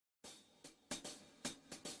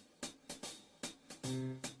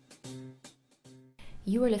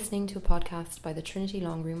You are listening to a podcast by the Trinity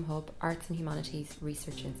Longroom Hub Arts and Humanities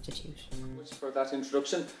Research Institute. For that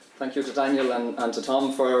introduction, thank you to Daniel and to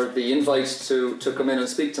Tom for the invite to come in and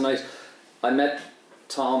speak tonight. I met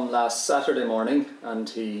Tom last Saturday morning and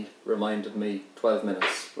he reminded me 12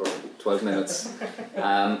 minutes.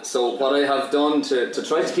 So what I have done to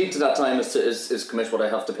try to keep to that time is commit what I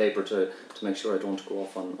have to paper to make sure I don't go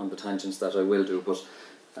off on the tangents that I will do, but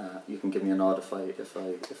you can give me a nod if I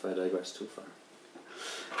digress too far.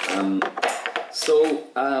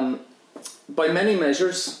 By many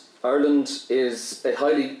measures, Ireland is a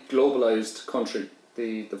highly globalised country.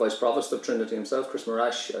 The Vice Provost of Trinity himself, Chris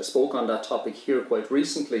Morash, spoke on that topic here quite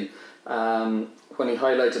recently when he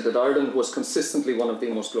highlighted that Ireland was consistently one of the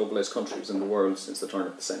most globalised countries in the world since the turn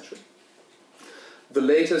of the century. The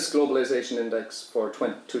latest Globalisation Index for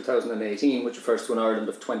 2018, which refers to an Ireland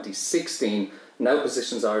of 2016, now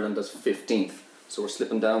positions Ireland as 15th. So we're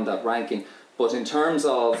slipping down that ranking. But in terms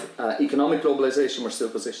of economic globalisation, we're still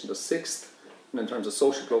positioned as 6th. And in terms of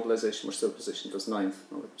social globalisation, we're still positioned as 9th,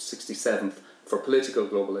 or 67th for political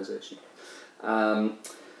globalisation.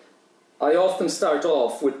 I often start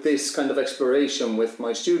off with this kind of exploration with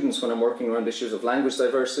my students when I'm working around issues of language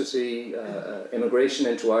diversity, immigration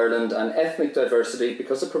into Ireland, and ethnic diversity,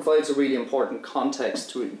 because it provides a really important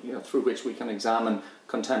context through which we can examine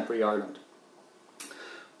contemporary Ireland.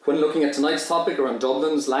 When looking at tonight's topic around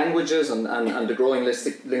Dublin's languages and the growing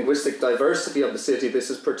linguistic diversity of the city,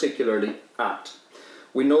 this is particularly apt.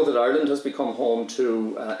 We know that Ireland has become home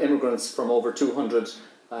to immigrants from over 200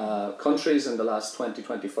 countries in the last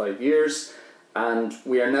 20-25 years, and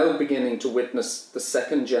we are now beginning to witness the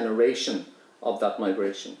second generation of that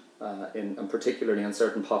migration, and particularly in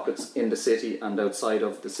certain pockets in the city and outside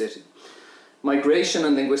of the city. Migration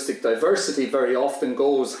and linguistic diversity very often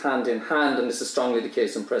goes hand in hand, and this is strongly the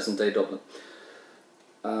case in present-day Dublin.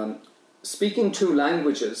 Speaking two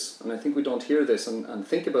languages, and I think we don't hear this and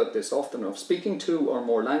think about this often enough, speaking two or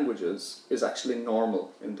more languages is actually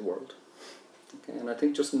normal in the world. Okay, and I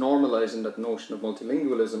think just normalising that notion of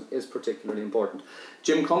multilingualism is particularly important.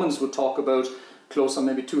 Jim Cummins would talk about close on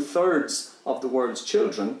maybe 2/3 of the world's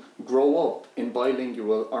children grow up in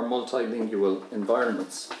bilingual or multilingual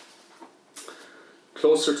environments.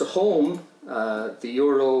 Closer to home, the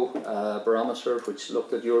Euro Barometer, which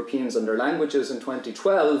looked at Europeans and their languages in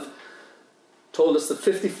 2012, told us that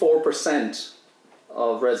 54%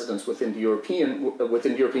 of residents within the European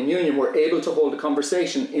Union were able to hold a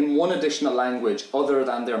conversation in one additional language other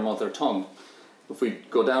than their mother tongue. If we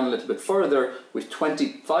go down a little bit further, with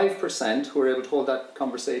 25% who were able to hold that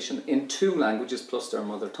conversation in 2 languages plus their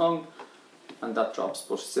mother tongue, and that drops,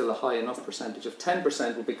 but still a high enough percentage of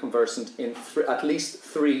 10% will be conversant in at least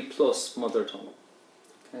 3 plus mother tongue.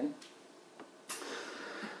 Okay.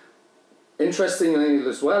 Interestingly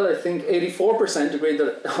as well, I think 84% agreed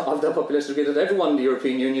that of the population agreed that everyone in the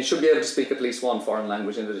European Union should be able to speak at least one foreign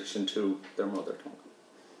language in addition to their mother tongue.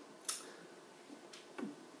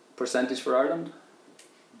 Percentage for Ireland?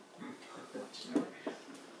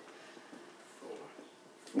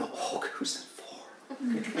 No, who said 4?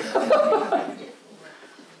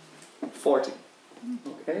 40.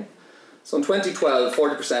 Okay. So in 2012,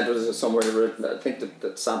 40% was somewhere, I think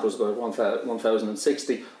that sample was about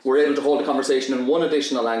 1,060, were able to hold a conversation in one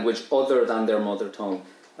additional language other than their mother tongue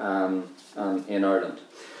in Ireland.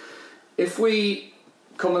 If we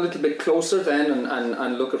come a little bit closer then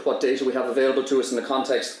and look at what data we have available to us in the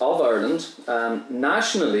context of Ireland,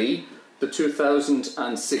 nationally, the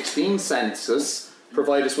 2016 census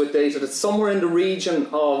provide us with data that's somewhere in the region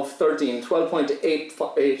of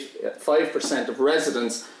 12.85% of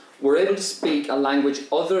residents were able to speak a language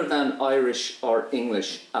other than Irish or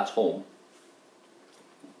English at home.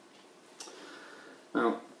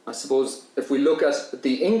 Now, I suppose if we look at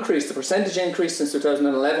the increase, the percentage increase since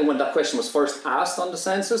 2011, when that question was first asked on the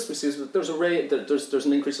census, we see that there's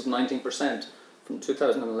an increase of 19% from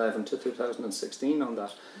 2011 to 2016 on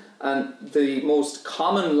that. And the most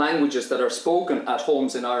common languages that are spoken at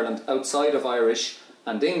homes in Ireland outside of Irish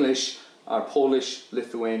and English are Polish,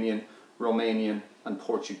 Lithuanian, Romanian and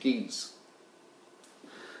Portuguese.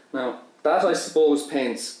 Now, that I suppose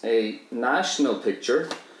paints a national picture.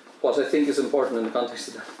 What I think is important in the context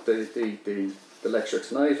of the lecture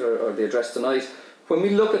tonight or the address tonight, when we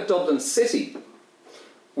look at Dublin City,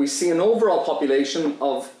 we see an overall population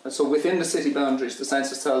of, so within the city boundaries, the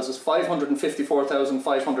census tells us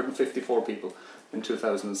 554,554 people in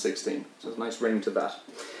 2016. So there's a nice ring to that.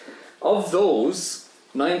 Of those,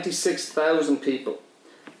 96,000 people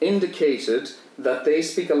indicated that they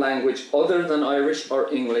speak a language other than Irish or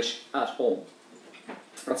English at home.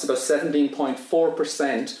 That's about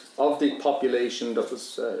 17.4% of the population that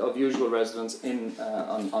was of usual residents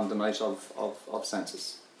on the night of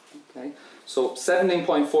census. Okay, so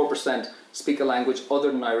 17.4% speak a language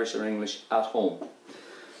other than Irish or English at home.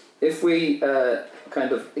 If we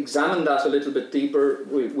kind of examine that a little bit deeper,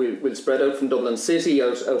 we'll spread out from Dublin City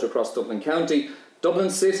out across Dublin County.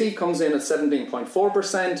 Dublin City comes in at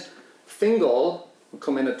 17.4%, Fingal will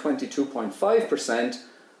come in at 22.5%,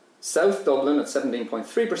 South Dublin at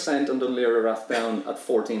 17.3%, and Dún Laoghaire Rathdown at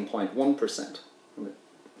 14.1%. You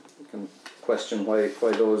can question why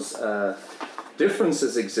those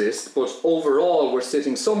differences exist, but overall we're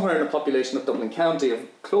sitting somewhere in a population of Dublin County of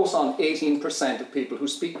close on 18% of people who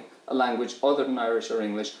speak a language other than Irish or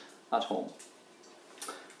English at home.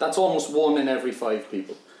 That's almost 1 in every 5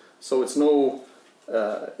 people. So it's no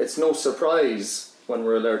surprise when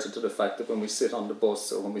we're alerted to the fact that when we sit on the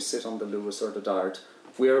bus or when we sit on the Luas or the Dart,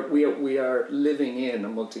 we are living in a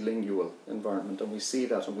multilingual environment, and we see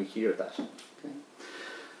that and we hear that. Okay.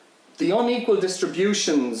 The unequal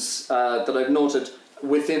distributions that I've noted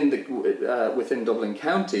within Dublin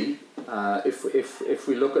County, if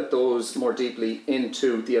we look at those more deeply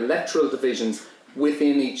into the electoral divisions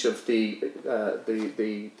within each of the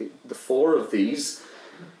 4 of these.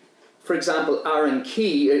 For example, Arran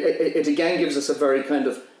Key, it again gives us a very kind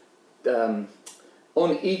of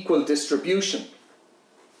unequal distribution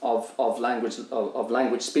of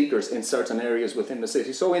language speakers in certain areas within the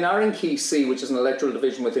city. So in Arran Key C, which is an electoral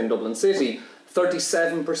division within Dublin City,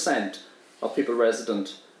 37% of people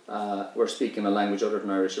resident were speaking a language other than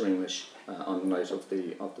Irish or English on the night of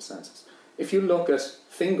the census. If you look at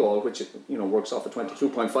Fingal, which works off a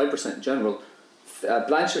 22.5% in general,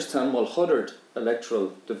 Blanchardstown Mulhuddard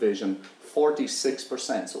electoral division,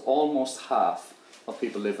 46%, so almost half of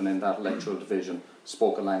people living in that electoral division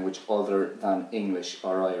spoke a language other than English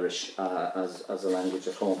or Irish as a language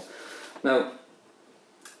at home. Now,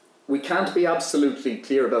 we can't be absolutely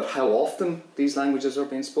clear about how often these languages are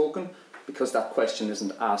being spoken, because that question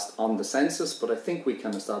isn't asked on the census, but I think we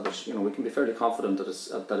can establish, we can be fairly confident that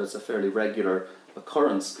it's a fairly regular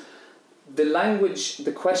occurrence.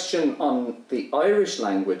 The question on the Irish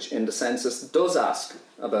language in the census does ask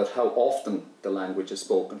about how often the language is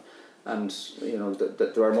spoken. And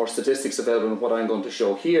there are more statistics available than what I'm going to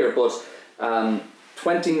show here, but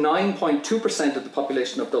 29.2% of the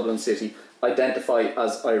population of Dublin City identify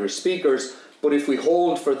as Irish speakers, but if we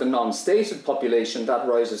hold for the non-stated population, that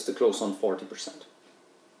rises to close on 40%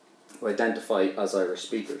 who identify as Irish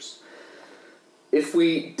speakers. If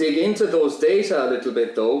we dig into those data a little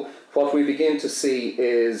bit though, what we begin to see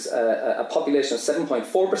is a population of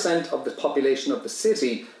 7.4% of the population of the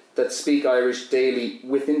city that speak Irish daily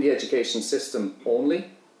within the education system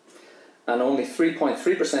only, and only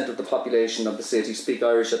 3.3% of the population of the city speak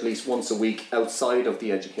Irish at least once a week outside of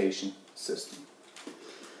the education system.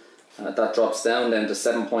 That drops down then to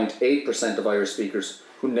 7.8% of Irish speakers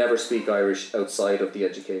who never speak Irish outside of the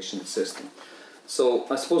education system. So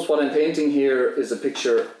I suppose what I'm painting here is a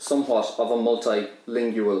picture somewhat of a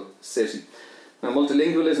multilingual city. Now,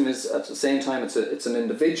 multilingualism is at the same time it's an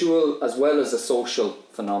individual as well as a social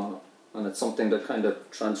phenomenon, and it's something that kind of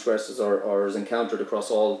transgresses or is encountered across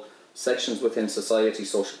all sections within society,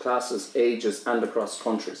 social classes, ages, and across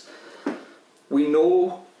countries. We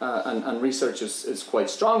know, and research is quite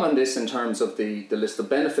strong on this in terms of the list of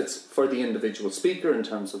benefits for the individual speaker in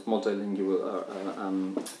terms of multilingual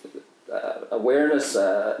awareness,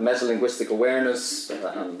 metalinguistic awareness,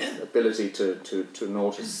 ability to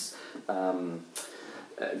notice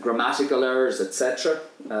grammatical errors, etc.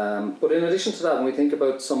 But in addition to that, when we think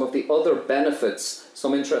about some of the other benefits,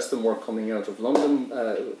 some interesting work coming out of London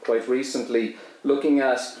quite recently, looking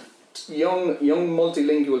at young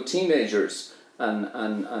multilingual teenagers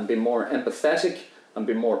and be more empathetic and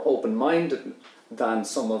be more open-minded than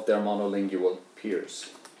some of their monolingual peers.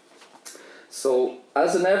 So,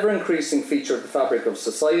 as an ever-increasing feature of the fabric of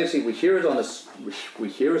society, we hear it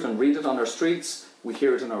and read it on our streets. We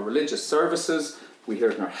hear it in our religious services, we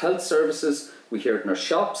hear it in our health services, we hear it in our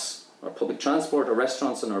shops, our public transport, our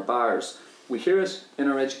restaurants and our bars. We hear it in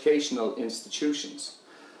our educational institutions.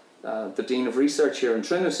 The Dean of Research here in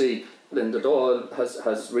Trinity, Linda Doyle,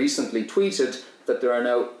 has recently tweeted that there are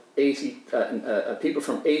now people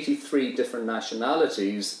from 83 different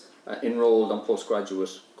nationalities enrolled on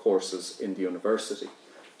postgraduate courses in the university.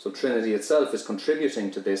 So Trinity itself is contributing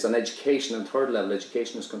to this, and education and third level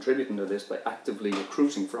education is contributing to this by actively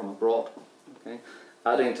recruiting from abroad. Okay?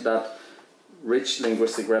 Adding to that rich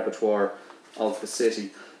linguistic repertoire of the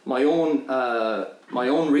city. My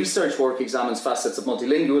own research work examines facets of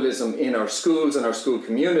multilingualism in our schools and our school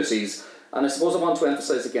communities, And I suppose I want to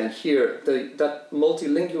emphasise again here that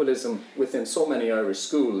multilingualism within so many Irish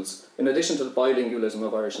schools, in addition to the bilingualism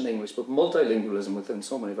of Irish and English, but multilingualism within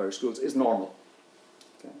so many of Irish schools is normal.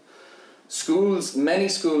 Okay. Many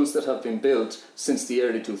schools that have been built since the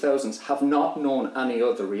early 2000s have not known any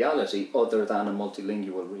other reality other than a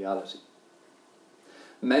multilingual reality.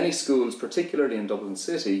 Many schools, particularly in Dublin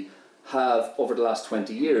City, have over the last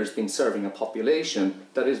 20 years been serving a population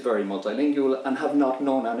that is very multilingual and have not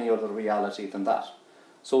known any other reality than that.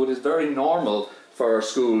 So it is very normal for our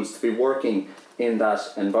schools to be working in that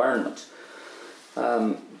environment.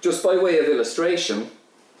 Just by way of illustration,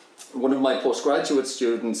 one of my postgraduate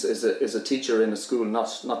students is a teacher in a school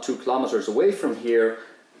not 2 kilometres away from here,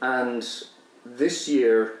 and this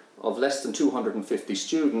year, of less than 250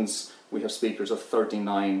 students, we have speakers of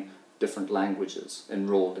 39 different languages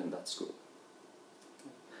enrolled in that school.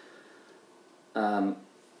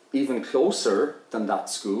 Even closer than that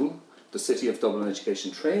school, the City of Dublin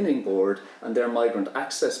Education Training Board and their Migrant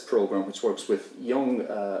Access Programme, which works with young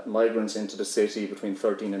migrants into the city between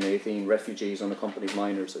 13 and 18, refugees, unaccompanied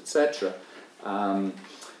minors, etc.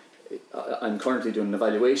 I'm currently doing an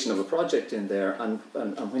evaluation of a project in there, and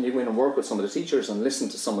when you go in and work with some of the teachers and listen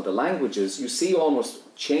to some of the languages, you see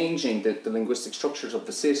almost changing the linguistic structures of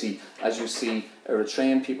the city as you see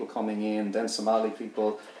Eritrean people coming in, then Somali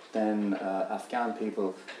people, then Afghan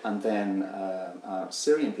people, and then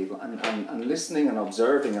Syrian people, and listening and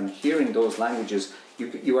observing and hearing those languages,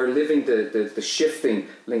 you are living the shifting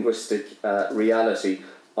linguistic reality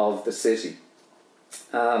of the city.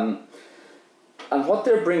 And what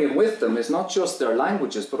they're bringing with them is not just their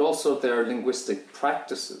languages, but also their linguistic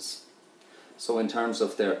practices. So in terms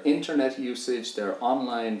of their internet usage, their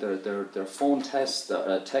online, their phone tests,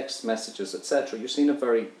 their text messages, etc., you're seeing a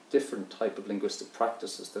very different type of linguistic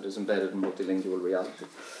practices that is embedded in multilingual reality.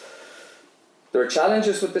 There are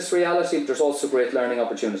challenges with this reality, but there's also great learning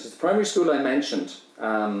opportunities. The primary school I mentioned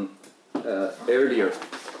earlier,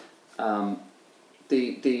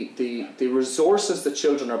 the resources that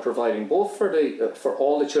children are providing, both for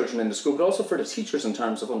all the children in the school, but also for the teachers in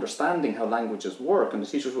terms of understanding how languages work, and the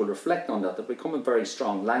teachers will reflect on that. They're becoming very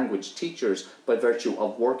strong language teachers by virtue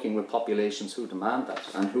of working with populations who demand that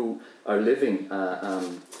and who are living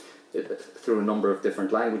through a number of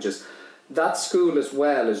different languages. That school as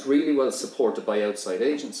well is really well supported by outside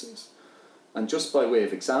agencies. And just by way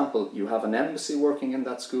of example, you have an embassy working in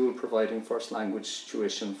that school providing first language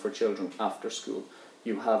tuition for children after school.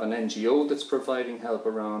 You have an NGO that's providing help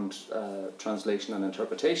around translation and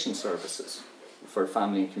interpretation services for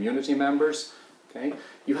family and community members. Okay?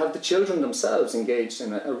 You have the children themselves engaged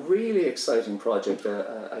in a really exciting project,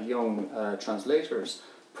 a young translators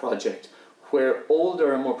project, where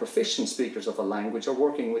older and more proficient speakers of a language are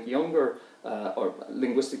working with younger or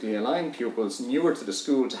linguistically aligned pupils newer to the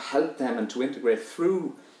school to help them and to integrate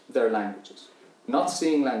through their languages. Not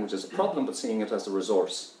seeing language as a problem, but seeing it as a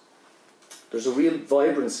resource. There's a real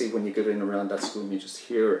vibrancy when you get in around that school and you just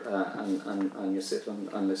hear and you sit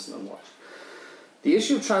and listen and watch. The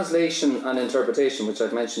issue of translation and interpretation, which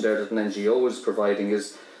I've mentioned there that an NGO is providing,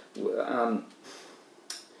 is in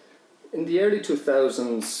the early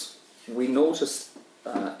 2000s we noticed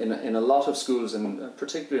in a lot of schools, and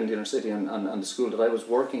particularly in the inner city and the school that I was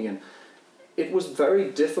working in, it was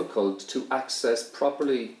very difficult to access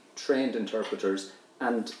properly trained interpreters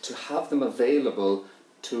and to have them available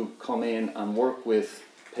to come in and work with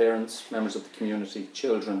parents, members of the community,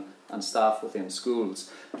 children and staff within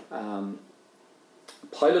schools. A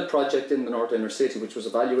pilot project in the North Inner City, which was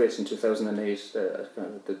evaluated in 2008,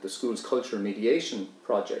 the school's cultural mediation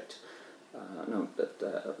project,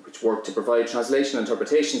 which worked to provide translation and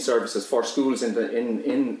interpretation services for schools in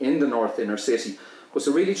the North Inner City, was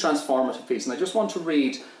a really transformative piece. And I just want to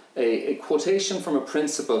read a quotation from a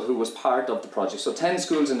principal who was part of the project. So 10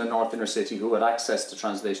 schools in the North Inner City who had access to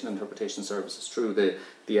translation and interpretation services through the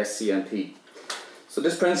SCNP. So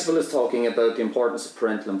this principal is talking about the importance of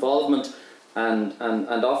parental involvement and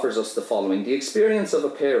offers us the following. The experience of a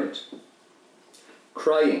parent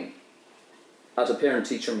crying at a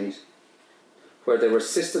parent-teacher meet where they were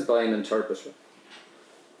assisted by an interpreter.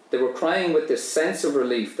 They were crying with this sense of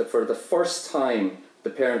relief that for the first time the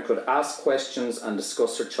parent could ask questions and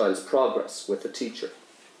discuss her child's progress with the teacher.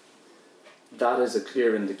 That is a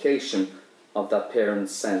clear indication of that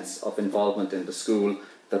parent's sense of involvement in the school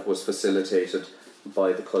that was facilitated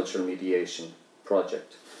by the Cultural Mediation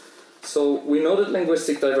Project. So we know that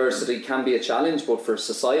linguistic diversity can be a challenge both for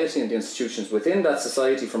society and the institutions within that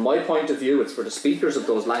society. From my point of view, it's for the speakers of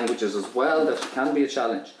those languages as well that it can be a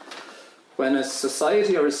challenge. When a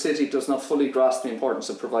society or a city does not fully grasp the importance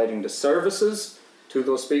of providing the services to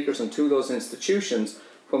those speakers and to those institutions,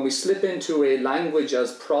 when we slip into a language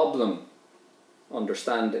as problem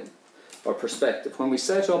understanding or perspective, when we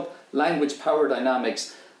set up language power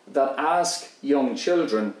dynamics that ask young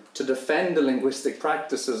children to defend the linguistic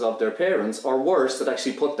practices of their parents, or worse, that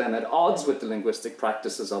actually put them at odds with the linguistic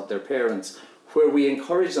practices of their parents, where we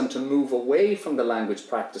encourage them to move away from the language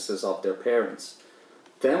practices of their parents,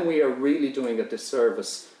 then we are really doing a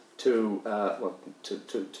disservice to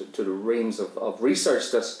the reams of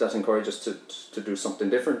research that encourage us to do something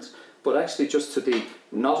different, but actually just to the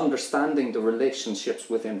not understanding the relationships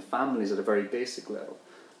within families at a very basic level.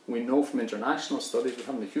 We know from international studies, we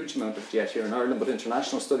haven't a huge amount of it yet here in Ireland, but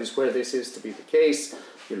international studies where this is to be the case,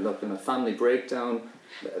 you're looking at family breakdown,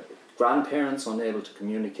 grandparents unable to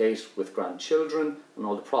communicate with grandchildren, and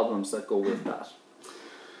all the problems that go with that.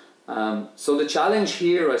 So the challenge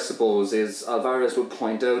here, I suppose, is Alvarez would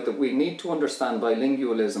point out that we need to understand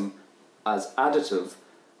bilingualism as additive,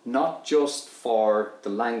 not just for the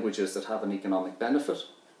languages that have an economic benefit,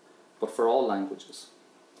 but for all languages.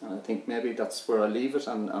 And I think maybe that's where I leave it,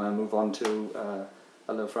 and I'll move on to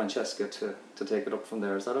allow Francesca to take it up from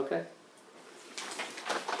there. Is that okay?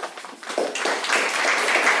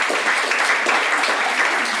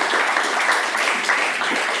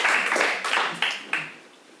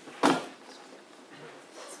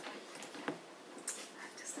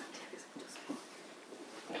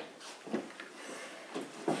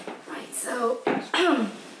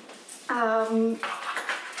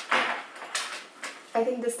 I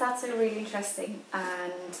think the stats are really interesting,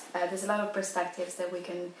 and there's a lot of perspectives that we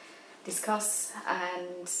can discuss,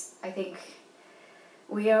 and I think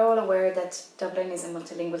we are all aware that Dublin is a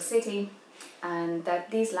multilingual city and that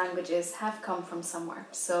these languages have come from somewhere.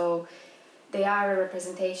 So they are a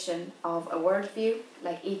representation of a worldview,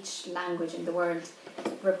 like each language in the world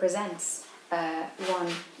represents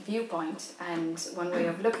one viewpoint and one way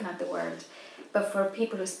of looking at the world. But for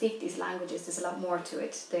people who speak these languages, there's a lot more to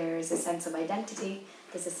it. There's a sense of identity,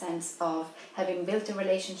 there's a sense of having built a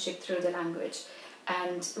relationship through the language.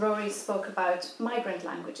 And Rory spoke about migrant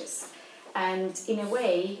languages. And in a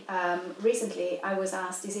way, recently I was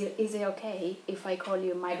asked, is it okay if I call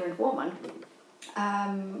you migrant woman?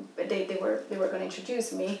 They were going to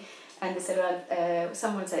introduce me, and they said, well,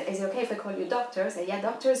 someone said, is it okay if I call you doctor? I said, yeah,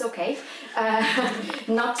 doctor is okay.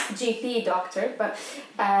 Not GP doctor, but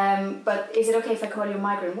is it okay if I call you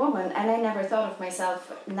migrant woman? And I never thought of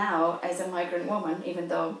myself now as a migrant woman, even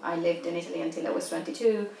though I lived in Italy until I was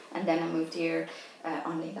 22, and then I moved here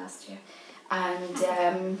only last year.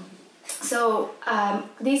 And so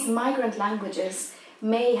these migrant languages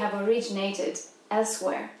may have originated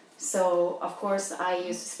elsewhere. So, of course, I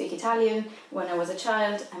used to speak Italian when I was a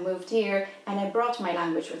child. I moved here and I brought my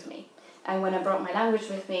language with me. And when I brought my language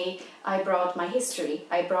with me, I brought my history.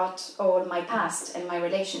 I brought all my past and my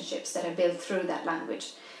relationships that I built through that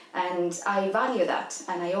language. And I value that,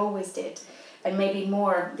 and I always did. And maybe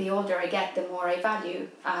more, the older I get, the more I value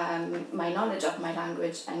my knowledge of my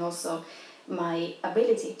language and also my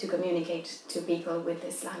ability to communicate to people with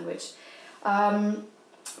this language.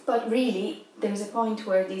 But really, there's a point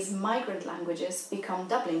where these migrant languages become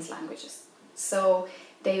Dublin's languages. So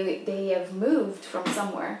they have moved from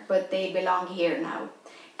somewhere, but they belong here now.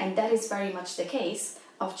 And that is very much the case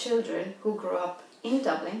of children who grew up in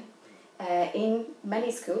Dublin, in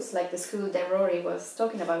many schools, like the school that Rory was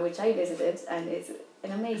talking about, which I visited, and it's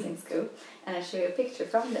an amazing school. And I'll show you a picture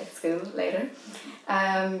from that school later.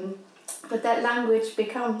 But that language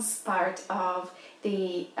becomes part of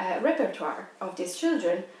the repertoire of these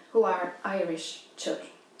children who are Irish children.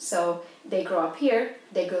 So they grow up here,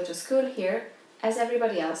 they go to school here as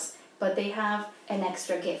everybody else, but they have an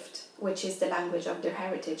extra gift, which is the language of their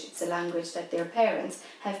heritage. It's a language that their parents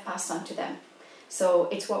have passed on to them. So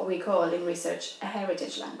it's what we call in research a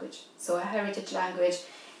heritage language. So a heritage language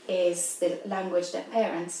is the language that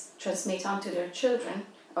parents transmit onto their children,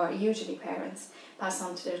 or usually parents pass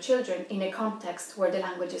on to their children in a context where the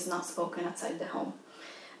language is not spoken outside the home.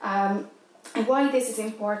 And why this is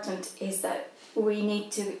important is that we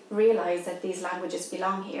need to realize that these languages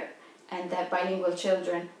belong here, and that bilingual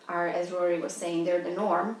children are, as Rory was saying, they're the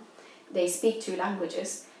norm. They speak two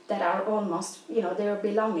languages that are almost, they're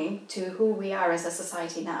belonging to who we are as a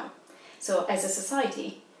society now. So as a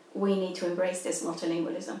society, we need to embrace this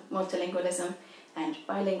multilingualism. Multilingualism and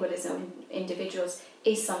bilingualism in individuals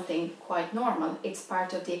is something quite normal. It's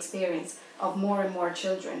part of the experience of more and more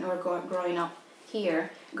children who are growing up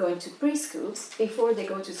here, going to preschools before they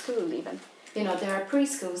go to school even. There are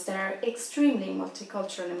preschools that are extremely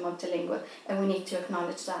multicultural and multilingual, and we need to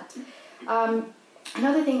acknowledge that.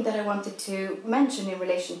 Another thing that I wanted to mention in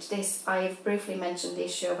relation to this, I've briefly mentioned the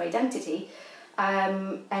issue of identity.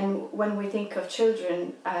 And when we think of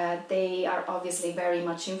children, they are obviously very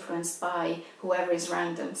much influenced by whoever is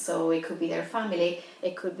around them. So it could be their family,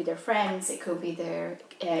 it could be their friends, it could be their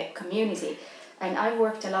community. And I've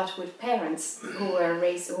worked a lot with parents who are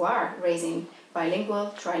raising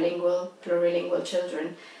bilingual, trilingual, plurilingual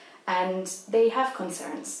children, and they have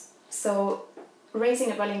concerns. So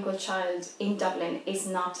raising a bilingual child in Dublin is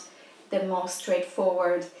not the most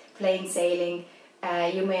straightforward, plain sailing.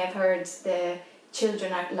 You may have heard the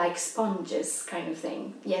children are like sponges kind of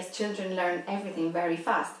thing. Yes, children learn everything very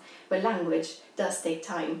fast, but language does take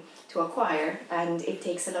time to acquire, and it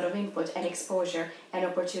takes a lot of input and exposure and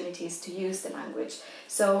opportunities to use the language.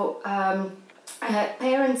 So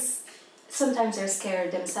parents sometimes are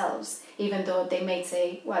scared themselves, even though they may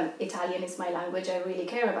say, well, Italian is my language, I really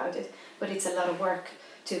care about it, but it's a lot of work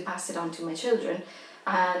to pass it on to my children.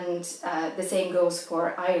 And the same goes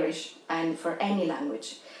for Irish and for any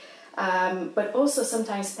language. But also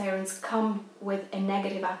sometimes parents come with a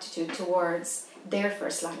negative attitude towards their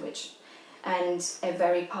first language and a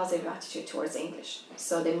very positive attitude towards English.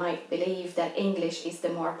 So they might believe that English is the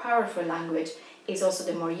more powerful language, is also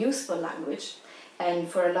the more useful language. And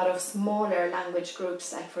for a lot of smaller language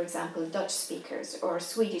groups, like for example Dutch speakers or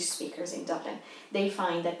Swedish speakers in Dublin, they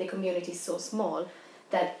find that the community is so small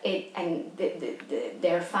that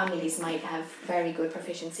their families might have very good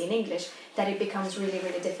proficiency in English, that it becomes really,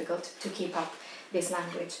 really difficult to keep up this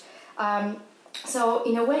language. So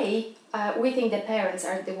in a way, we think that parents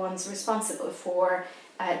are the ones responsible for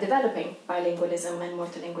developing bilingualism and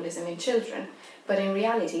multilingualism in children, but in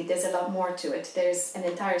reality there's a lot more to it. There's an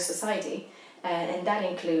entire society, and that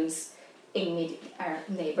includes our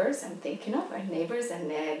neighbours, I'm thinking of our neighbours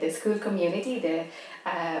and the school community, the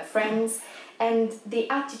friends, and the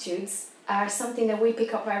attitudes are something that we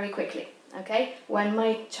pick up very quickly. Okay, when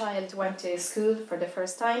my child went to school for the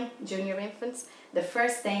first time, junior infants, the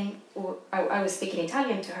first thing I was speaking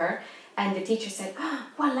Italian to her, and the teacher said, "Oh,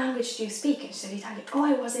 what language do you speak?" And she said, "Italian." "Oh,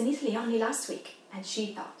 I was in Italy only last week." And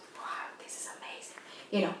she thought, "Wow, this is amazing."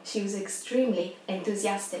 You know, she was extremely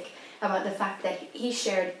enthusiastic about the fact that he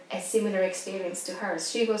shared a similar experience to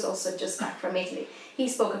hers. She was also just back from Italy. He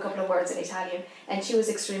spoke a couple of words in Italian, and she was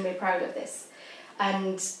extremely proud of this.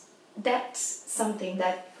 And that's something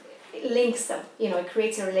that links them, you know, it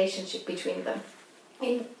creates a relationship between them.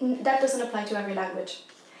 And that doesn't apply to every language.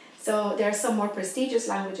 So there are some more prestigious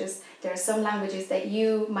languages, there are some languages that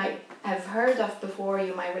you might have heard of before,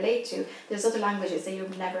 you might relate to. There's other languages that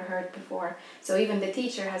you've never heard before. So even the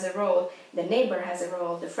teacher has a role, the neighbour has a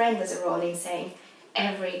role, the friend has a role in saying,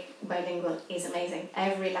 every bilingual is amazing.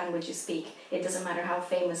 Every language you speak, it doesn't matter how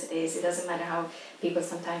famous it is, it doesn't matter how people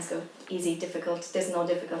sometimes go easy, difficult. There's no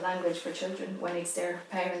difficult language for children when it's their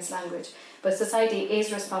parents' language. But society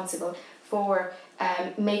is responsible for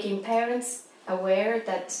making parents aware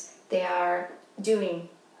that they are doing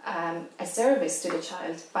a service to the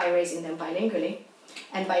child by raising them bilingually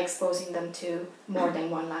and by exposing them to more than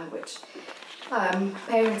one language.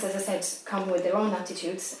 Parents, as I said, come with their own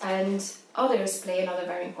attitudes, and others play another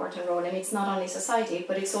very important role. And it's not only society,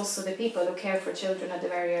 but it's also the people who care for children at the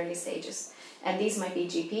very early stages. And these might be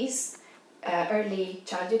GPs, early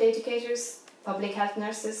childhood educators, public health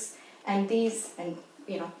nurses, and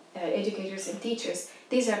educators and teachers.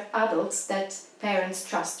 These are adults that parents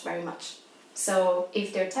trust very much. So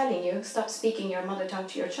if they're telling you, stop speaking your mother tongue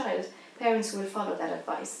to your child, parents will follow that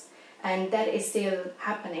advice. And that is still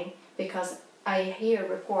happening, because I hear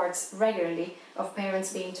reports regularly of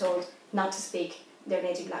parents being told not to speak their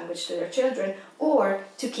native language to their children, or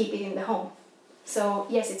to keep it in the home. So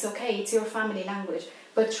yes, it's okay, it's your family language,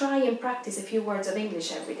 but try and practice a few words of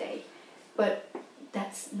English every day. But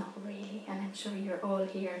that's not really, and I'm sure you're all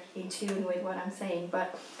here in tune with what I'm saying,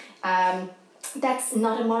 but that's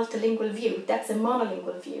not a multilingual view, that's a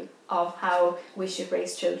monolingual view of how we should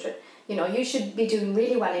raise children. You know, you should be doing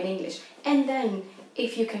really well in English, and then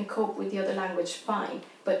if you can cope with the other language, fine,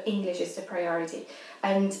 but English is the priority.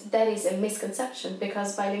 And that is a misconception,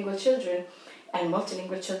 because bilingual children and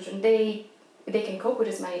multilingual children, they can cope with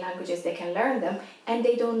as many languages, they can learn them, and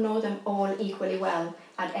they don't know them all equally well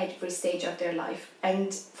at every stage of their life.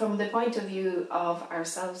 And from the point of view of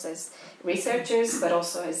ourselves as researchers, but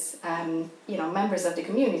also as members of the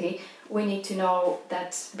community, we need to know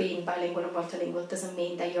that being bilingual or multilingual doesn't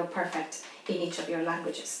mean that you're perfect in each of your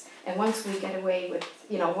languages. And once we get away with,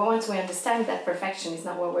 once we understand that perfection is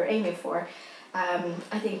not what we're aiming for,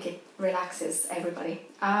 I think it relaxes everybody.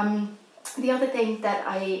 The other thing that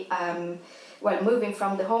moving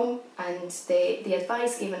from the home and the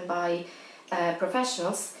advice given by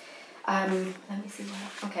professionals, let me see.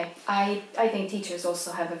 Okay, I think teachers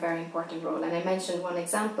also have a very important role, and I mentioned one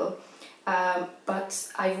example.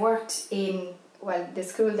 But I've worked in, well, the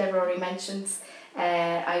school that Rory mentions.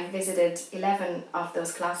 I've visited 11 of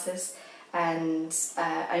those classes, and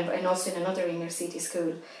also in another inner city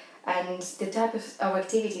school. And the type of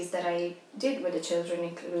activities that I did with the children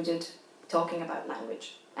included talking about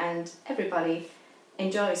language. And everybody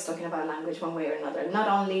enjoys talking about language one way or another. Not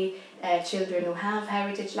only children who have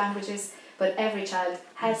heritage languages, but every child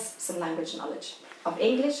has some language knowledge of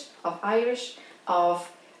English, of Irish, of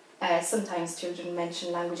sometimes children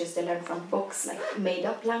mention languages they learn from books, like made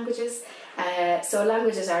up languages. So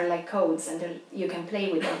languages are like codes, and you can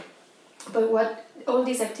play with them. But what all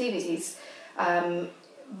these activities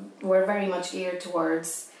were very much geared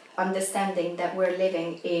towards understanding that we're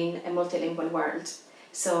living in a multilingual world.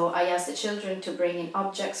 So I asked the children to bring in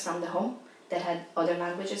objects from the home that had other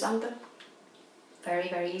languages on them. Very,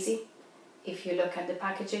 very easy. If you look at the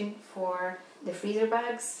packaging for the freezer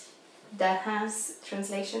bags, that has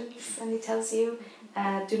translations, and it tells you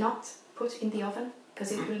do not put in the oven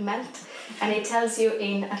because it will melt, and it tells you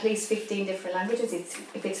in at least 15 different languages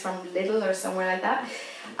if it's from Lidl or somewhere like that.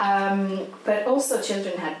 But also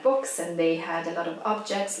children had books, and they had a lot of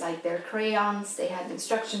objects like their crayons. They had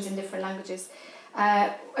instructions in different languages,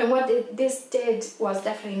 and what this did was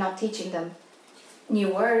definitely not teaching them new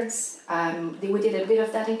words. We did a bit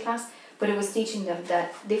of that in class, but it was teaching them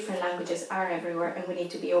that different languages are everywhere and we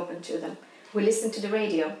need to be open to them. We listened to the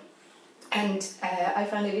radio, and I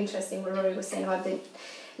found it interesting what Rory was saying about the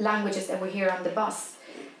languages that we hear on the bus.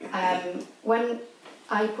 When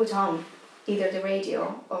I put on either the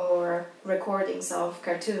radio or recordings of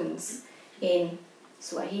cartoons in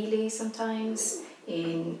Swahili sometimes,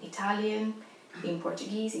 in Italian, in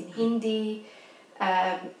Portuguese, in Hindi,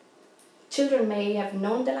 children may have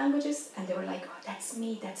known the languages, and they were like, "Oh, that's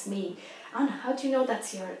me, that's me." Anna, how do you know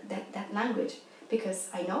that's that language? Because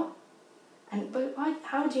I know. But why?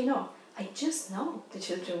 How do you know? I just know, the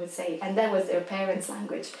children would say, and that was their parents'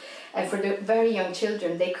 language. And for the very young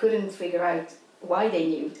children, they couldn't figure out why they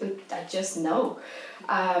knew. I just know.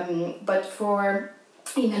 But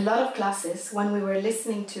in a lot of classes, when we were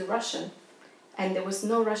listening to Russian, and there was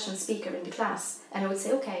no Russian speaker in the class, and I would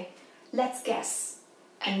say, "Okay, let's guess."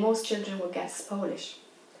 And most children would guess Polish.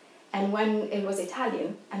 And when it was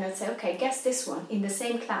Italian, and I'd say, "Okay, guess this one," in the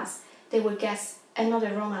same class, they would guess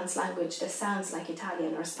another Romance language that sounds like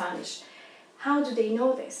Italian or Spanish. How do they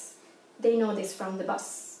know this? They know this from the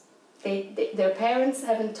bus. Their parents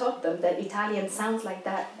haven't taught them that Italian sounds like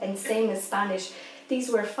that, and same as Spanish.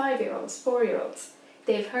 These were 5-year-olds, 4-year-olds.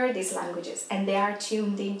 They've heard these languages, and they are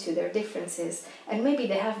tuned into their differences, and maybe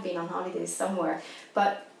they have been on holidays somewhere,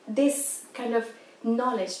 but this kind of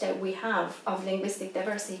knowledge that we have of linguistic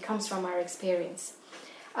diversity comes from our experience.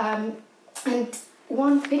 And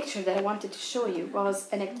one picture that I wanted to show you was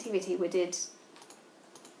an activity we did.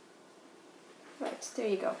 Right, there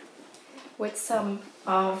you go. With some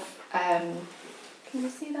of, can you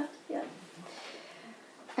see that? Yeah.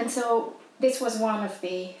 And so this was one of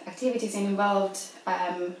the activities and involved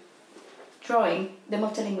drawing the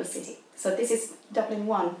multilingual city. So this is Dublin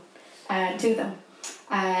 1 to them.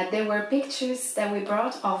 There were pictures that we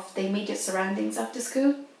brought of the immediate surroundings of the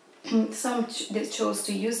school. Some chose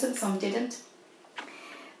to use them, some didn't.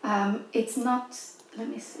 It's not, let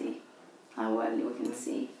me see how well you can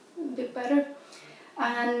see a bit better.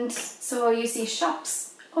 And so you see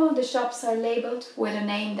shops. All the shops are labelled with a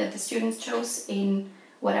name that the students chose in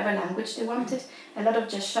whatever language they wanted. A lot of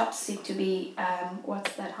just shops seem to be,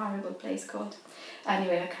 what's that horrible place called?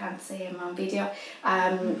 Anyway, I can't say I'm on video.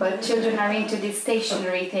 But children are into this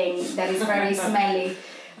stationery thing that is very smelly.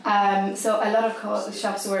 So a lot of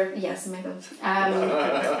shops were, yes,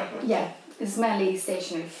 smelly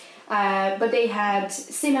stationery. But they had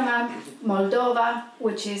Cinema Moldova,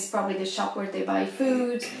 which is probably the shop where they buy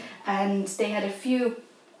food, and they had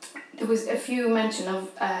there was a few mention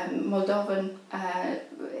of Moldovan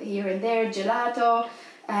here and there, gelato,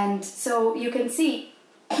 and so you can see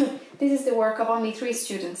this is the work of only 3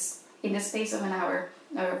 students in the space of an hour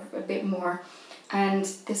or a bit more, and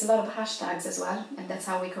there's a lot of hashtags as well, and that's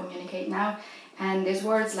how we communicate now. And there's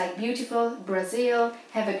words like beautiful, Brazil,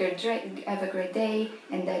 have a great day,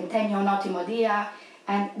 and then tenho un ottimo dia,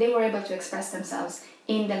 and they were able to express themselves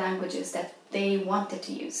in the languages that they wanted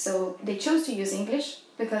to use. So they chose to use English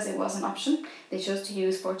because it was an option. They chose to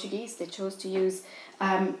use Portuguese. They chose to use,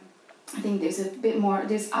 I think there's a bit more,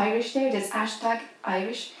 there's Irish there, there's hashtag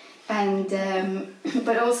Irish, and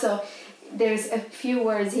but also there's a few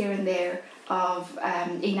words here and there of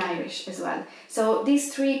in Irish as well. So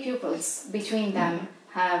these 3 pupils between them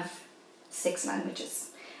have 6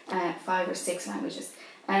 languages, 5 or 6 languages,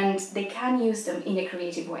 and they can use them in a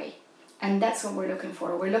creative way. And that's what we're looking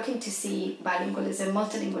for. We're looking to see bilingualism,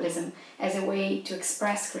 multilingualism as a way to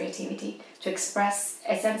express creativity, to express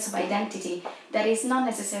a sense of identity that is not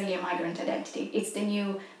necessarily a migrant identity. It's the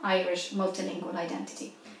new Irish multilingual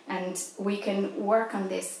identity. And we can work on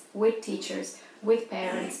this with teachers, with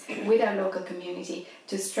parents, with our local community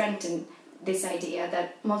to strengthen this idea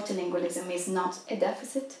that multilingualism is not a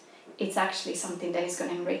deficit. It's actually something that is going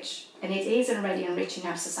to enrich, and it is already enriching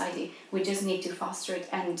our society. We just need to foster it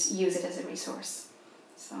and use it as a resource.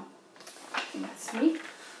 So, I think that's me.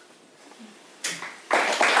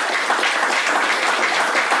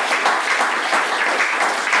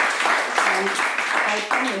 And I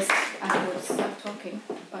promised I would stop talking,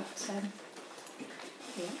 but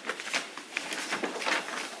yeah.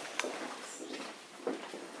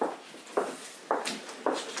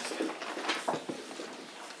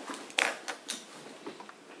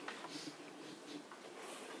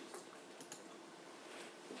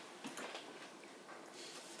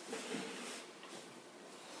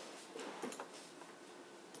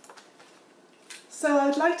 So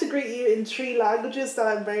I'd like to greet you in 3 languages that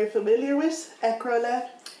I'm very familiar with: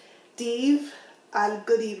 Ecrola, Dave, and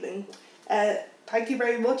good evening. Thank you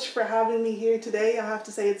very much for having me here today. I have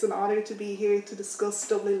to say it's an honour to be here to discuss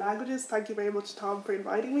Dublin languages. Thank you very much, Tom, for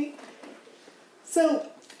inviting me. So,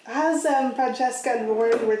 as Francesca and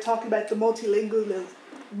Rory were talking about the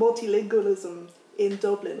multilingualism in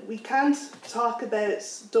Dublin, we can't talk about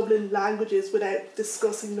Dublin languages without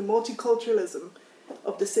discussing the multiculturalism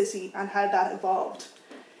of the city and how that evolved.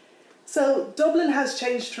 So Dublin has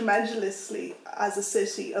changed tremendously as a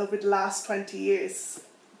city over the last 20 years.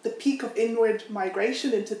 The peak of inward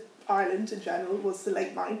migration into Ireland in general was the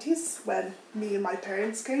late 90s when me and my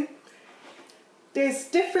parents came. There's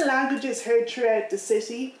different languages heard throughout the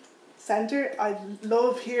city centre. I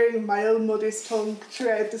love hearing my own mother's tongue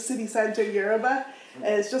throughout the city centre, Yoruba.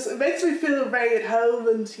 It makes me feel very at home,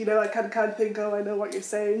 and I kind of think, oh, I know what you're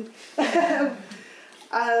saying.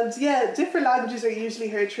 And yeah, different languages are usually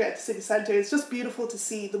heard throughout the city centre. It's just beautiful to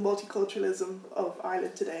see the multiculturalism of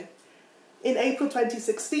Ireland today. In April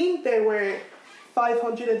 2016, there were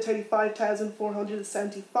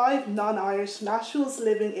 535,475 non-Irish nationals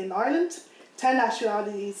living in Ireland. 10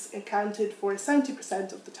 nationalities accounted for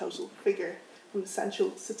 70% of the total figure from the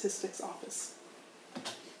Central Statistics Office.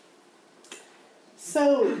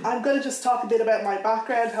 So I'm going to just talk a bit about my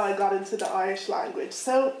background, how I got into the Irish language.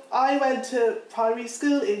 So I went to primary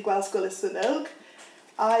school in Gaelscoileach.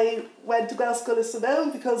 I went to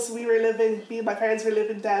Gaelscoileach because me and my parents were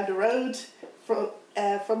living down the road from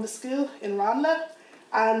the school in Ranelagh,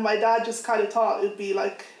 and my dad just kind of thought it would be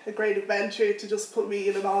like a great adventure to just put me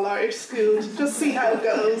in an all-Irish school, just see how it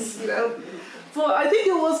goes, But I think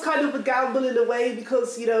it was kind of a gamble in a way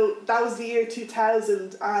because, that was the year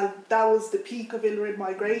 2000 and that was the peak of inward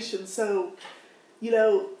migration. So,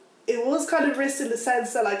 it was kind of risky in the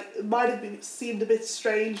sense that it might have seemed a bit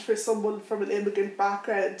strange for someone from an immigrant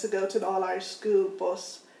background to go to an all-Irish school,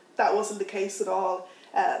 but that wasn't the case at all.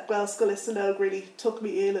 Gaelscoileach really took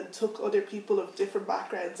me in and took other people of different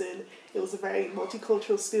backgrounds in. It was a very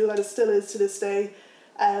multicultural school, and it still is to this day.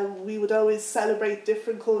 We would always celebrate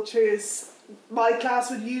different cultures. My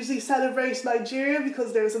class would usually celebrate Nigeria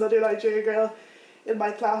because there was another Nigerian girl in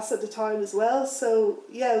my class at the time as well. So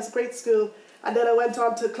yeah, it was a great school. And then I went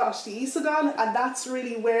on to Closhti Isagan, and that's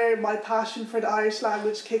really where my passion for the Irish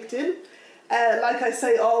language kicked in. Like I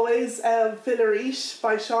say always, Philarish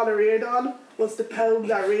by Shauna Reardon was the poem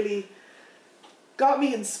that really got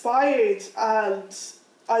me inspired, and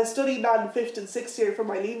I studied that in 5th and 6th year for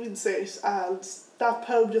my Leaving Cert, and that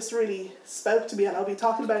poem just really spoke to me, and I'll be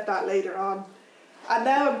talking about that later on. And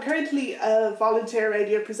now I'm currently a volunteer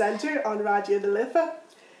radio presenter on Radio na Lifa.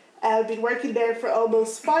 I've been working there for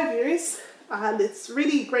almost 5 years, and it's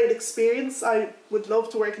really a great experience. I would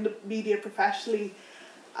love to work in the media professionally,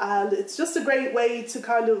 and it's just a great way to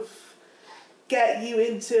kind of get you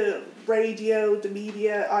into radio, the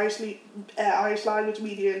media, Irish language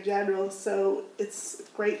media in general. So it's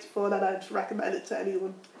great fun, and I'd recommend it to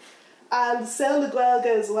anyone. And Saol na Gaeilge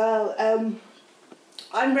as well.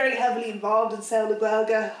 I'm very heavily involved in Saol na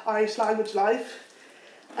Gaeilge, Irish Language Life.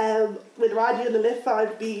 With Radio na Lifa,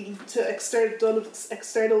 I've been to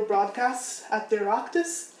external broadcasts at the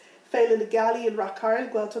Oireachtas, Féile na Gealaí in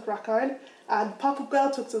Rathcarn, Gaeltacht Rathcarn, and Pop-Up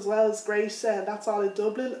Gaeltacht as well is great. That's all in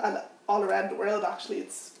Dublin and all around the world actually.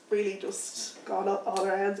 It's really just gone up all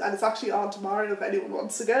around, and it's actually on tomorrow if anyone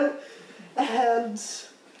wants to go. And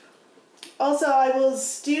also I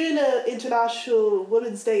was doing an International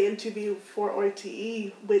Women's Day interview for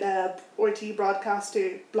RTE with a RTE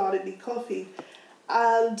broadcaster, Bláthnaid Ní Cuffy,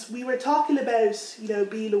 and we were talking about,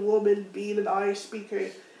 being a woman, being an Irish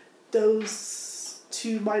speaker, those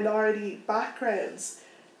two minority backgrounds.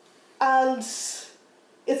 And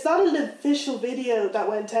it's not an official video that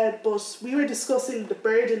went out, but we were discussing the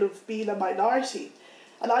burden of being a minority.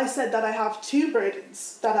 And I said that I have two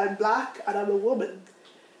burdens, that I'm black and I'm a woman.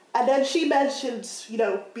 And then she mentioned, you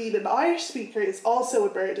know, being an Irish speaker is also a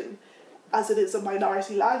burden, as it is a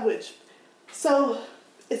minority language. So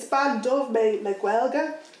it's ban dubh me le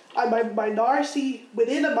Gaeilge. I'm a minority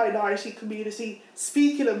within a minority community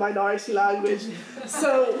speaking a minority language.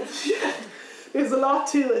 So there's a lot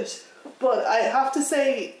to it. But I have to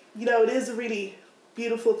say, you know, it is a really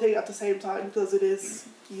beautiful thing at the same time because it is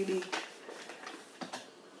unique.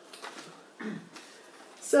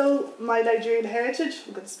 So my Nigerian heritage,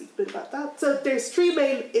 I'm going to speak a bit about that. So there's three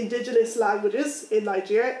main indigenous languages in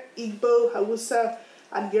Nigeria: Igbo, Hausa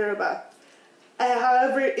and Yoruba.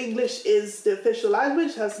 However, English is the official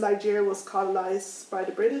language as Nigeria was colonised by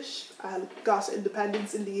the British and got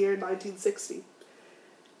independence in the year 1960.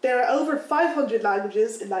 There are over 500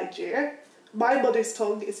 languages in Nigeria. My mother's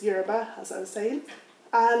tongue is Yoruba, as I was saying,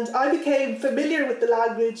 and I became familiar with the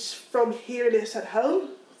language from hearing it at home,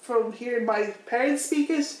 from hearing my parents speak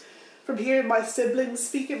it, from hearing my siblings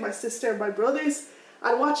speak it, my sister and my brothers,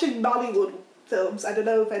 and watching Nollywood films. I don't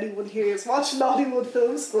know if anyone here has watched Nollywood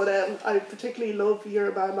films, but I particularly love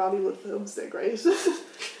Yoruba Nollywood films, they're great.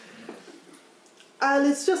 And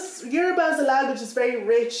it's just, Yoruba as a language is very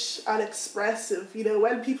rich and expressive. You know,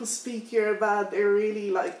 when people speak Yoruba, they're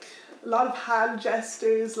really like, a lot of hand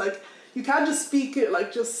gestures, like, you can't just speak it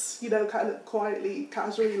like just, you know, kind of quietly,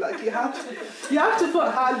 casually, like you have to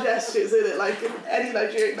put hand gestures in it, like any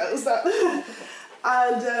Nigerian knows that.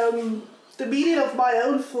 And the meaning of my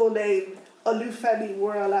own full name, Olufemi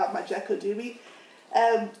Worola Majekodunmi,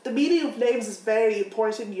 the meaning of names is very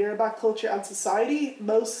important in Yoruba culture and society.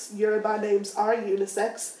 Most Yoruba names are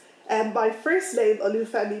unisex. And my first name,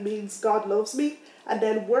 Olufemi, means God loves me. And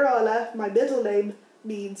then Worola, my middle name,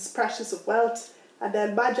 means precious of wealth. And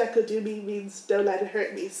then Majekodunmi means don't let it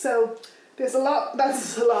hurt me. So there's a lot,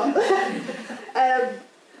 that's a lot.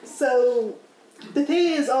 So the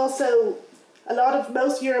thing is also,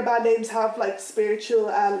 most Yoruba names have like spiritual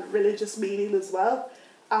and religious meaning as well.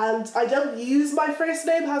 And I don't use my first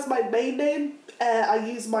name as my main name. I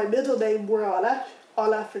use my middle name, Worola,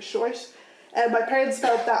 Ola for short. And my parents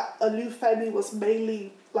felt that Olufemi was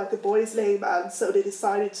mainly like a boy's name, and so they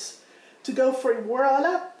decided to go for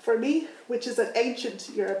Worola for me, which is an ancient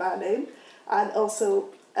Yoruba name, and also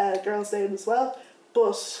a girl's name as well.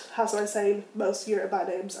 But as I was saying, most Yoruba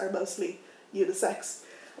names are mostly unisex.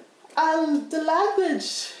 And the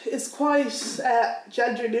language is quite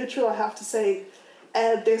gender neutral, I have to say.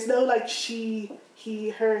 There's no like she,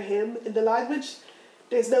 he, her, him in the language.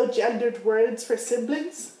 There's no gendered words for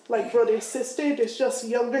siblings, like brother, sister. There's just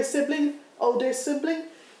younger sibling, older sibling.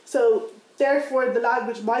 So therefore the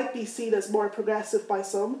language might be seen as more progressive by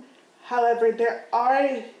some. However,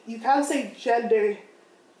 you can say gender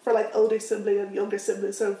for like older sibling and younger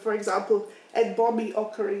sibling. So for example, Egbomi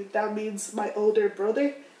Okori, that means my older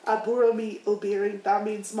brother. Aburomi Obiri, that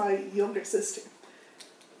means my younger sister.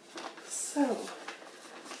 So,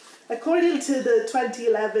 according to the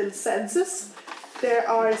 2011 census, there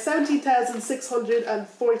are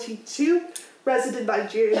 17,642 resident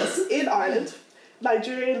Nigerians in Ireland.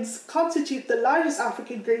 Nigerians constitute the largest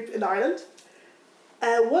African group in Ireland.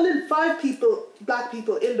 1 in 5 black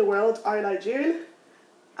people in the world are Nigerian.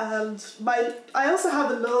 And I also have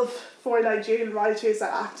a love for Nigerian writers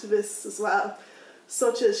and activists as well,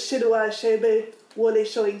 such as Chinua Achebe, Wole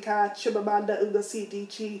Soyinka, Chimamanda Ngozi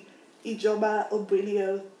Adichie, Ijoma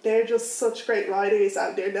Obinio. They're just such great writers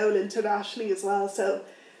and they're known internationally as well. So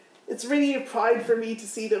it's really a pride for me to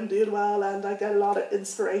see them doing well, and I get a lot of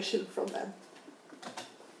inspiration from them.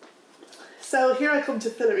 So here I come to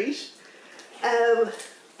Filarish.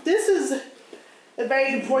 This is a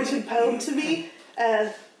very important poem to me.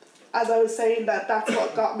 As I was saying, that's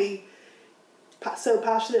what got me so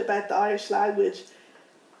passionate about the Irish language.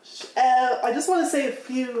 I just want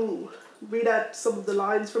to read out some of the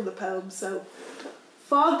lines from the poem. So,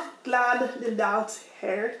 Fog glan nindalt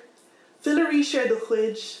hair, Filarish the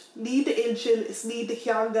chuid, need the inchil is need the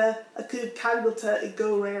hyanga, a could kangleta I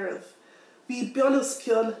go rare of. Vi bionus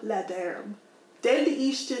pion le derm. Den the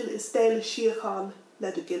eastil is del shiachan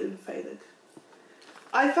le the gillen feinig.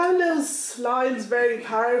 I found those lines very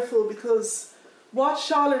powerful because what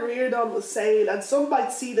Charlotte Reardon was saying, and some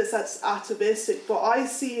might see this as atavistic, but I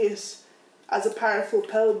see it as a powerful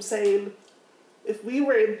poem saying, if we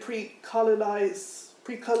were in if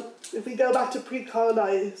we go back to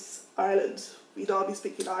pre-colonized Ireland, we'd all be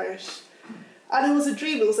speaking Irish. And it was a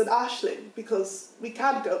dream, it was an ashling, because we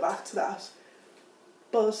can't go back to that.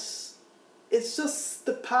 but it's just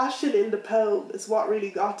the passion in the poem is what really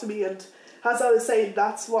got to me, and as I was saying,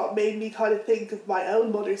 that's what made me kind of think of my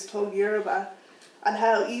own mother's tongue, Yoruba, and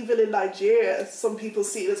how even in Nigeria some people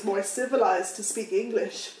see it as more civilized to speak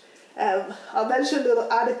English. I'll mention a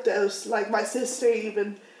little anecdote, like my sister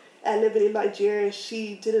even living in Nigeria,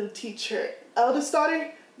 she didn't teach her eldest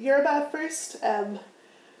daughter Yoruba at first,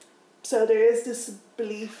 so there is this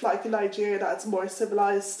belief like in Nigeria that it's more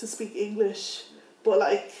civilized to speak English, but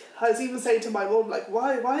like I was even saying to my mum, like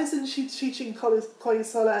why isn't she teaching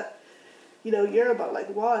Koisola, Yoruba, like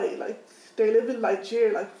why, like they live in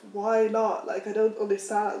Nigeria, like why not, like I don't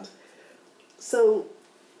understand. So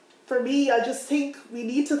for me, I just think we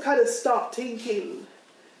need to kind of stop thinking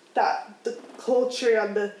that the culture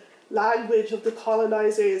and the language of the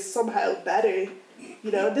colonizer is somehow better.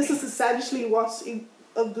 This is essentially what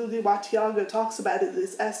Ngugi wa Thiong'o talks about in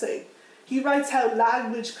this essay. He writes how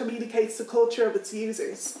language communicates the culture of its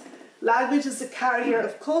users. Language is the carrier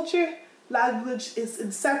of culture. Language is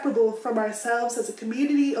inseparable from ourselves as a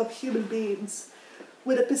community of human beings,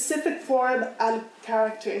 with a specific form and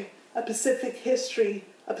character, a specific history,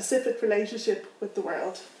 a specific relationship with the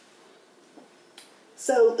world.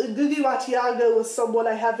 So Ngugi wa Thiong'o was someone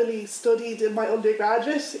I heavily studied in my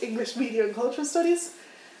undergraduate English Media and Cultural Studies,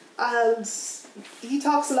 and he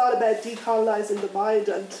talks a lot about decolonising the mind,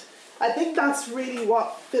 and I think that's really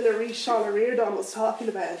what Philary Shaula Reardon was talking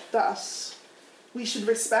about, that we should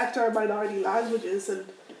respect our minority languages and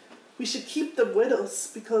we should keep them with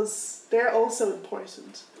us because they're also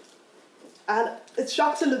important. And it's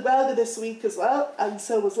Seachta na Gaeilge this week as well, and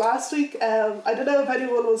so was last week. I don't know if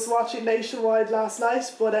anyone was watching Nationwide last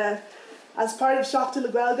night, but as part of Seachta na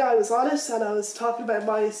Gaeilge I was on it and I was talking about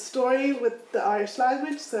my story with the Irish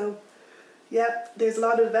language. So yeah, there's a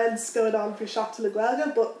lot of events going on for Seachta na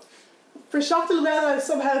Gaeilge, but for Seachta na Gaeilge I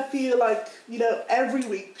somehow feel like, every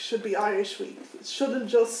week should be Irish Week. It shouldn't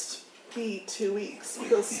just be 2 weeks,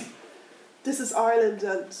 because this is Ireland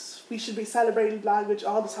and we should be celebrating language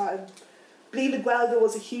all the time. Blí na Gaeilge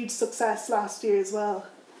was a huge success last year as well.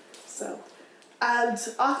 So, and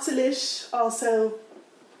Octalish also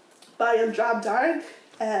by An Dram Darg,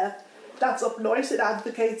 that's up north. It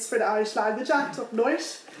advocates for the Irish Language Act up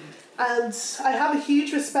north. And I have a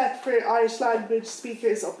huge respect for Irish language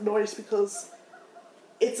speakers up north because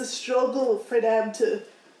it's a struggle for them to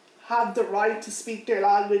have the right to speak their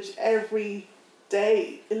language every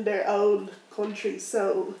day in their own country.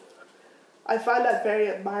 So I find that very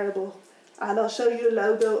admirable. And I'll show you a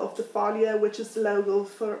logo of the Fáilte, which is the logo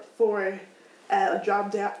for An Dram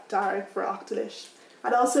Darg for Octalish.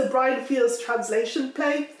 And also Brian Field's translation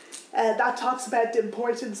play, that talks about the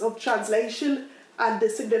importance of translation and the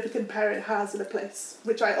significant power it has in a place,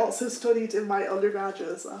 which I also studied in my undergraduate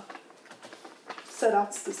as well. So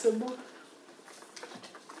that's the symbol.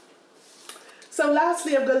 So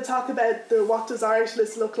lastly, I'm going to talk about the What Does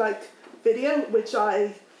Irishness Look Like video, which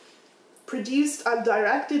I produced and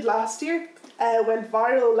directed last year. Went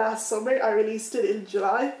viral last summer. I released it in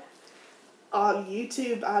July on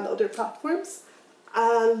YouTube and other platforms.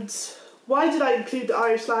 And why did I include the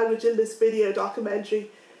Irish language in this video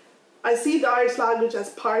documentary? I see the Irish language as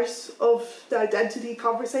part of the identity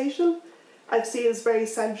conversation. I see it as very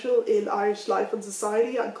central in Irish life and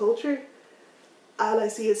society and culture, and I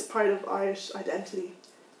see it as part of Irish identity,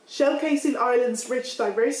 showcasing Ireland's rich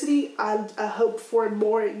diversity and a hope for a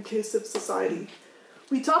more inclusive society.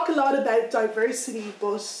 We talk a lot about diversity,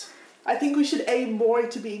 but I think we should aim more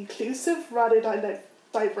to be inclusive rather than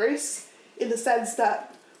diverse, in the sense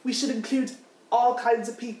that we should include all kinds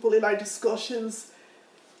of people in our discussions,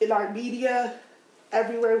 in our media,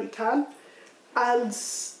 everywhere we can. And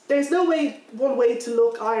there's no one way to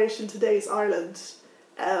look Irish in today's Ireland.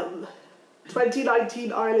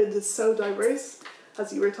 2019 Ireland is so diverse,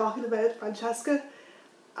 as you were talking about, Francesca,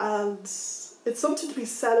 and it's something to be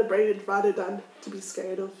celebrated rather than to be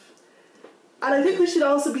scared of. And I think we should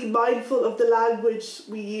also be mindful of the language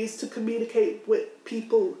we use to communicate with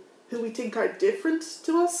people who we think are different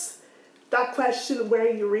to us. That question, where are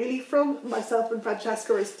you really from? Myself and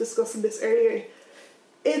Francesca were discussing this earlier.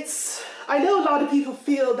 I know a lot of people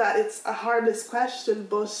feel that it's a harmless question,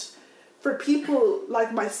 but for people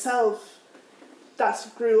like myself that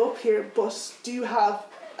grew up here but do have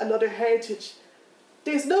another heritage,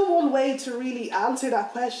 there's no one way to really answer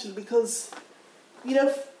that question because,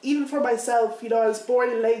 even for myself, I was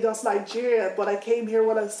born in Lagos, Nigeria, but I came here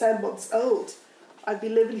when I was 7 months old. I've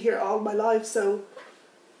been living here all my life, so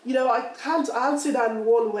I can't answer that in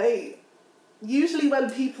one way. Usually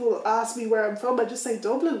when people ask me where I'm from, I just say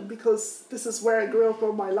Dublin because this is where I grew up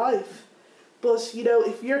all my life. But,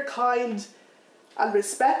 if you're kind and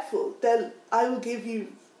respectful, then I will give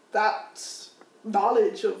you that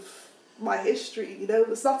knowledge of my history. You know,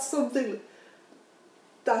 it's not something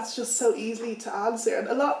that's just so easily to answer. And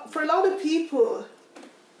for a lot of people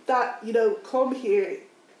that, you know, come here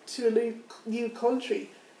to a new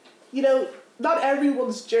country, you know, not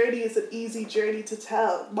everyone's journey is an easy journey to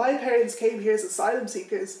tell. My parents came here as asylum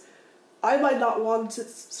seekers. I might not want to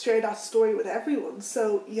share that story with everyone,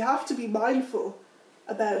 so you have to be mindful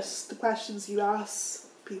about the questions you ask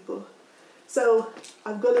people. So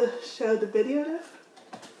I'm going to show the video now.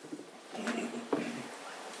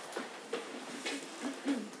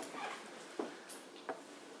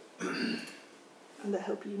 And I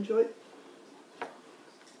hope you enjoy it.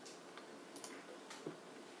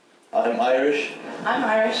 I'm Irish. I'm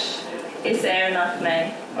Irish. Is Éire nach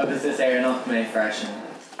mé. Agus is Éire nach mé freisin.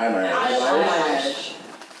 I'm Irish. I'm Irish.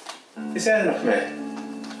 Is Éire nach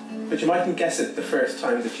mé. But you mightn't guess it the first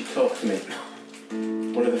time that you talk to me.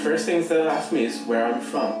 One of the first things they'll ask me is where I'm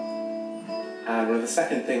from. And one of the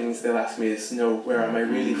second things they'll ask me is, no, where am I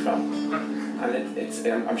really from? And it's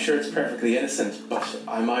I'm sure it's perfectly innocent, but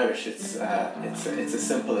I'm Irish. It's as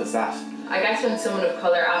simple as that. I guess when someone of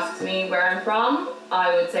colour asks me where I'm from,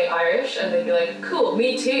 I would say Irish, and they'd be like, cool,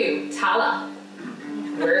 me too, Tala.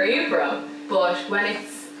 Where are you from? But when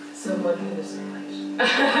it's someone who's white,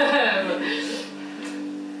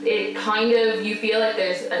 it kind of, you feel like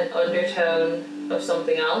there's an undertone of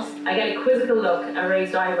something else. I get a quizzical look, a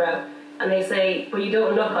raised eyebrow, and they say, but you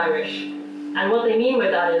don't look Irish. And what they mean by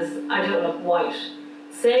that is, I don't look white.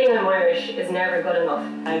 Saying I'm Irish is never good enough.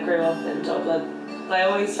 I grew up in Dublin. I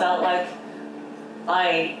always felt like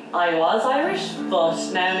I was Irish, but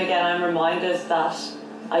now and again I'm reminded that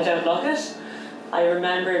I don't look it. I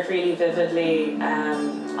remember it really vividly.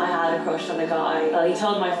 I had a crush on a guy. Well, he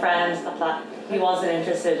told my friends that he wasn't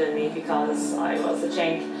interested in me because I was a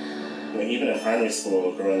chink. Like, even in primary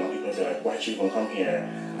school, growing up, people would be like, why do you even come here?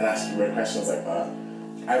 And ask you weird questions like that.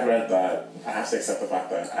 I've read that I have to accept the fact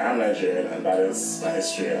that I am Nigerian and that is my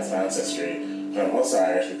history and that's my ancestry. But I'm also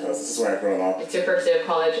Irish because this is where I've grown up. It's your first day of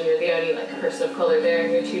college and you're the only person of colour there,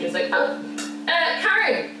 and your tutor's like, Karen,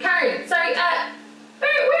 sorry,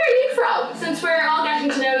 where are you from? Since we're all getting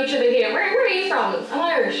to know each other here, where are you from? I'm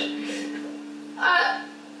Irish.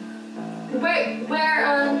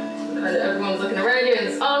 Kind of everyone's looking around you and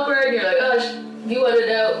it's awkward, and you're like, oh, you want to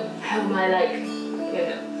know how am I like, you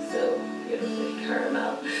know, so beautifully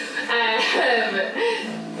caramel.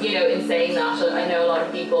 You know, in saying that, I know a lot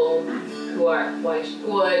of people who are white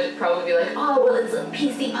would probably be like, oh, well, it's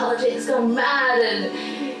PC politics gone mad, and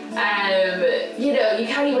you know, you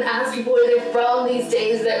can't even ask people where they're from these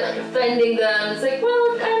days without like offending them. It's like,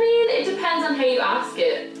 well, I mean, it depends on how you ask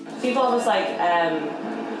it. People almost like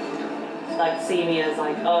see me as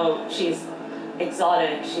like, oh, she's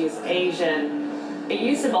exotic, she's Asian. It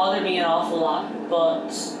used to bother me an awful lot, but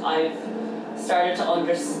I've started to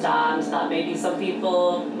understand that maybe some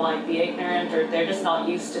people might be ignorant or they're just not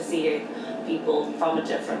used to seeing people from a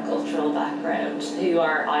different cultural background who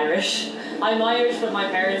are Irish. I'm Irish, but my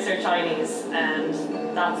parents are Chinese, and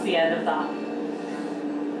that's the end of that.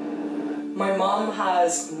 My mom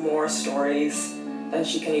has more stories than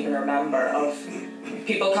she can even remember of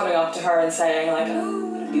people coming up to her and saying like, oh,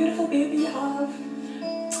 what a beautiful baby you have.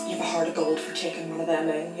 You have a heart of gold for taking one of them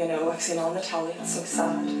in, you know, I've seen on the telly, it's so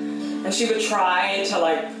sad. And she would try to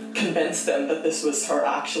like convince them that this was her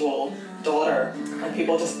actual daughter, and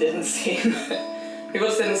people just didn't seem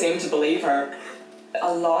to believe her.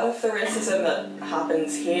 A lot of the racism that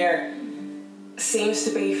happens here seems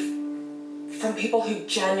to be from people who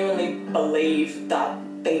genuinely believe that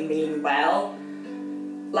they mean well.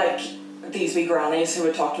 Like these wee grannies who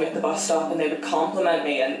would talk to me at the bus stop and they would compliment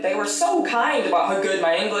me, and they were so kind about how good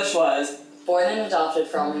my English was. Born and adopted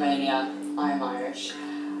from Romania, I'm Irish.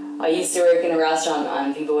 I used to work in a restaurant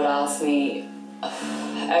and people would ask me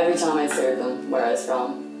every time I serve them where I was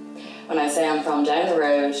from. When I say I'm from down the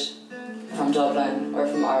road, from Dublin or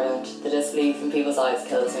from Ireland, the disbelief in people's eyes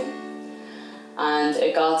kills me. And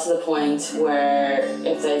it got to the point where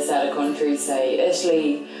if they said a country, say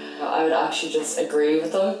Italy, I would actually just agree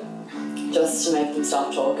with them, just to make them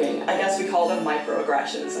stop talking. I guess we call them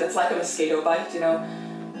microaggressions, and it's like a mosquito bite, you know.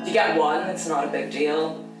 You get one, it's not a big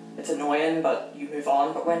deal, it's annoying, but you move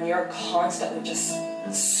on. But when you're constantly just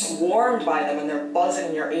swarmed by them and they're buzzing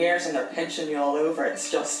in your ears and they're pinching you all over,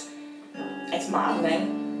 it's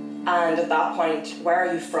maddening. And at that point, where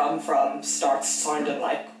are you from starts sounding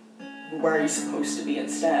like where are you supposed to be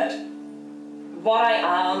instead. What I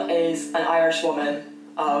am is an Irish woman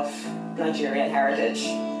of Nigerian heritage.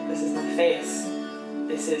 This is my face,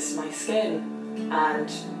 this is my skin,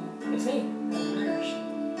 and it's me. I'm Irish.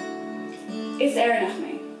 Is nach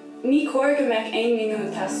mé. Ní cóir go meach aon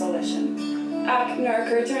mínú tastal lei sin. Ach nuair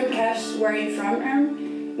chuirtar an ceist where you from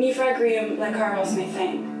ní fragriam le Carlos mé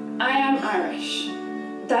féin. I am Irish.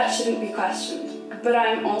 That shouldn't be questioned. But I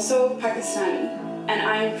am also Pakistani, and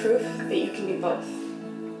I am proof that you can be both.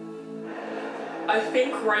 I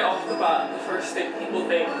think right off the bat, the first thing people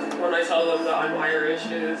think when I tell them that I'm Irish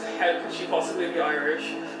is, how could she possibly be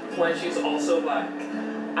Irish when she's also black?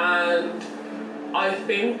 And I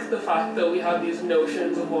think the fact that we have these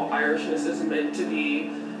notions of what Irishness is meant to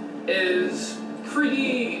be is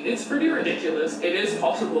pretty ridiculous. It is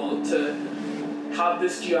possible to have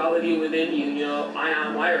this duality within you, you know, I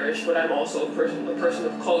am Irish, but I'm also a person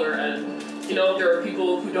of colour, and, you know, there are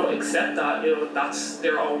people who don't accept that, you know, that's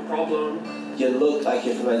their own problem. You look like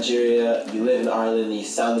you're from Nigeria, you live in Ireland, you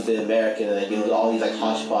sound a bit American, and then you know all these like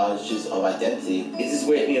hodgepodges of identity. It's this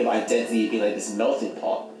weird thing of identity being like this melting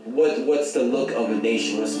pot. What's the look of a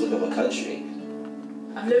nation? What's the look of a country?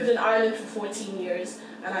 I've lived in Ireland for 14 years,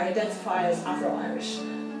 and I identify as Afro-Irish.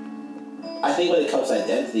 I think when it comes to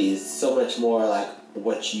identity, it's so much more like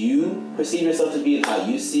what you perceive yourself to be and how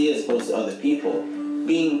you see it as opposed to other people.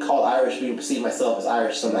 Being called Irish, being perceived myself as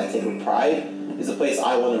Irish, something I take with pride, is a place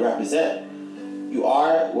I want to represent. You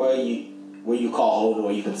are where you call home and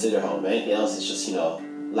where you consider home. Anything else is just, you know,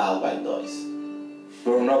 loud white noise.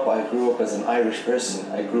 Growing up, I grew up as an Irish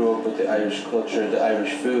person. I grew up with the Irish culture, the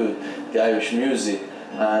Irish food, the Irish music,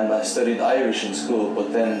 and I studied Irish in school,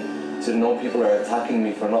 but then to know people are attacking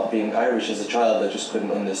me for not being Irish as a child, I just couldn't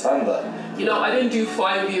understand that. You know, I didn't do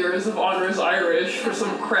 5 years of honours Irish for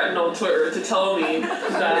some cretin on Twitter to tell me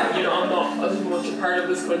that, you know, I'm not as much a part of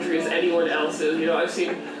this country as anyone else is. You know, I've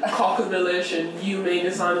seen Cockavilish and You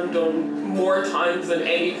Mainasanam done more times than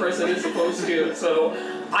any person is supposed to, so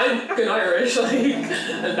I'm fucking Irish, like,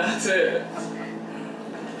 and that's it.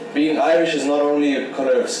 Being Irish is not only a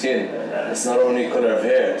colour of skin, it's not only colour of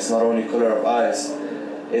hair, it's not only colour of eyes,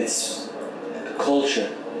 it's culture.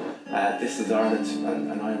 This is Ireland,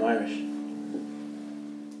 and I'm Irish.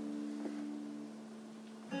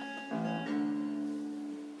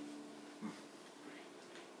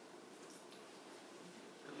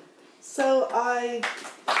 So I